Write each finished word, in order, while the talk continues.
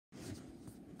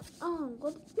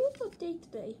Got a beautiful day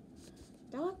today.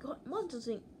 Now I got Monsters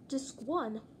Inc. Disc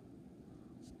 1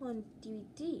 on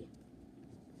DVD.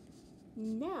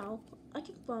 Now I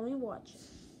can finally watch it.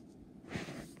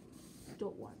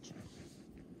 Don't watch it.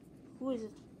 Who is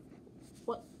it?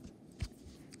 What?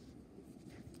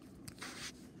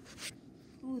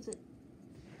 Who is it?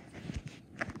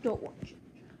 Don't watch it.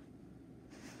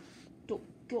 Don't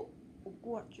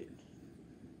watch it.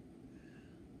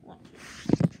 Watch it.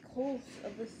 Close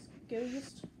of the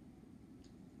scariest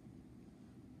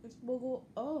smuggle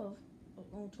of a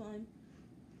long time.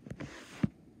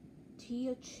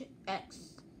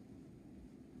 THX.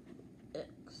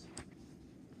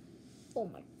 Oh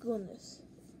my goodness.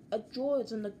 A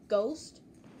droid and a ghost?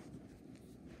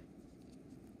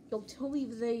 Don't tell me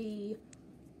they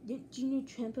didn't you need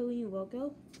trampoline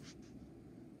logo?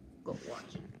 Go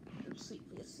watch it and see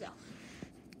for yourself.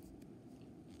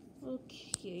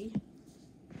 Okay.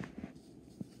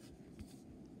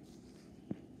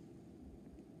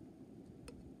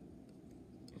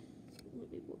 Let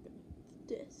me work on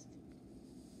this.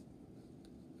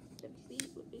 Let me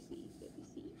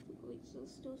see. Wait, so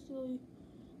still slowly.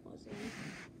 Let's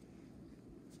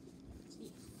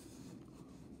see.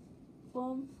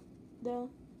 From the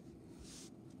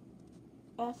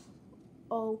FOMTHEXE.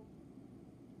 Oh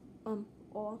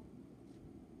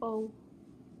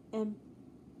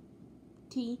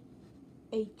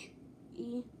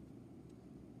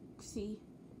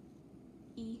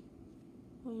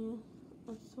yeah,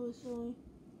 I'm so sorry.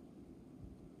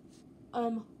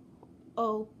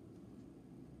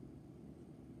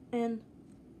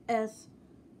 ONSTERSINC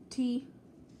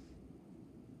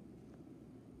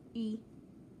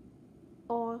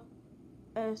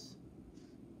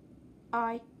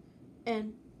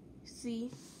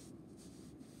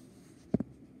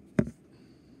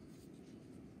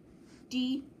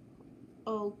DIGITLTHX.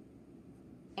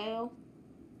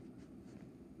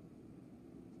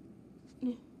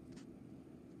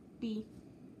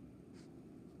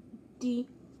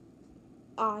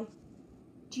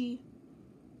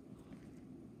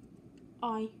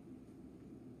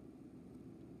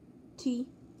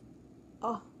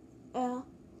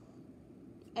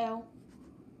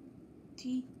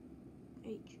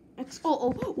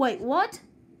 Wait, what?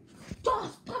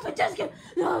 Just pop it, just get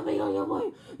no, be on your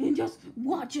way and just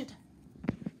watch it.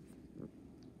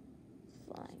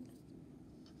 Fine.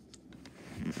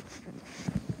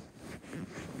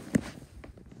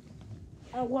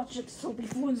 I watched it so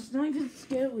before, it's not even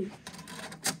scary.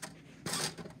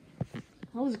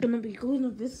 I was gonna be going to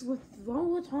this with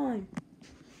all the time.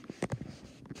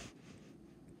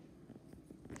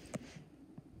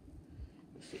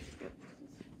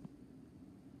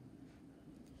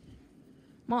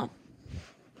 Come on.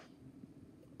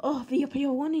 Oh, the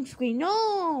appeal warning screen.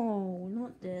 No,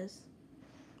 not this.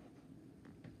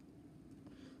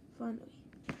 Finally.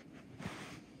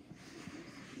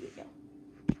 Here we go.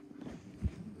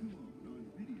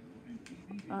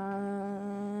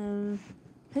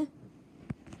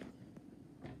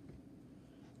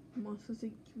 Monsters Inc.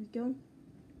 Here we go.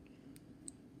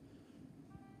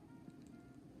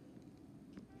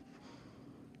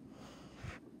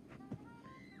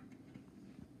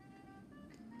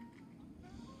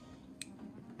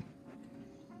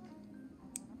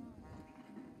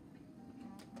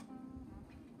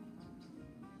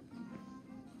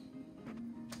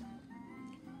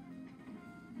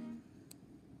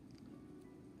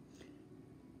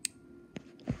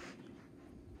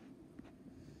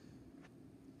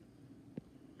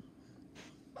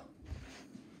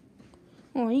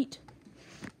 Alright.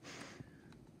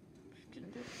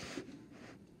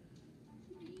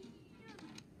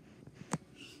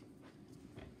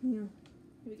 Here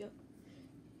we go.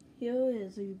 Here it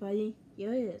is, everybody.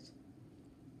 Here it is.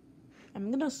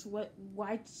 I'm gonna sweat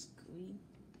widescreen.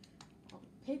 I'll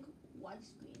pick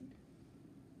widescreen.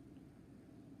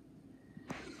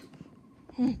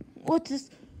 What's this?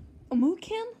 A mood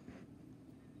cam?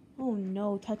 Oh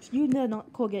no, Touch, you did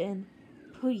not plug it in.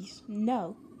 Please,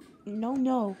 no.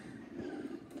 No.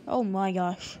 Oh my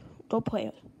gosh. Don't play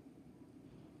it.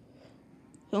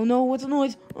 Oh no, what's the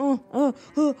noise? Oh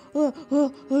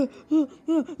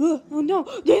no,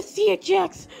 there's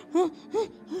THX!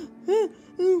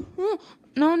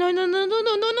 No.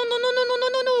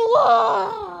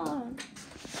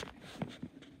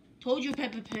 Told you,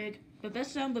 Peppa Pig. The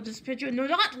best sound of this picture, no,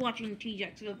 not watching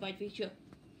THX look like feature.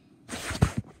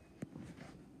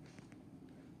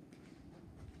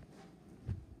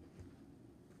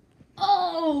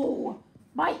 Oh,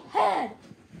 my head!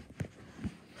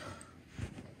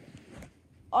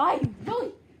 I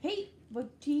really hate the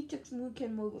THX move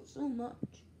can move it so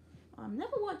much. I'm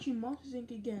never watching Monsters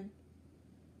Inc. again.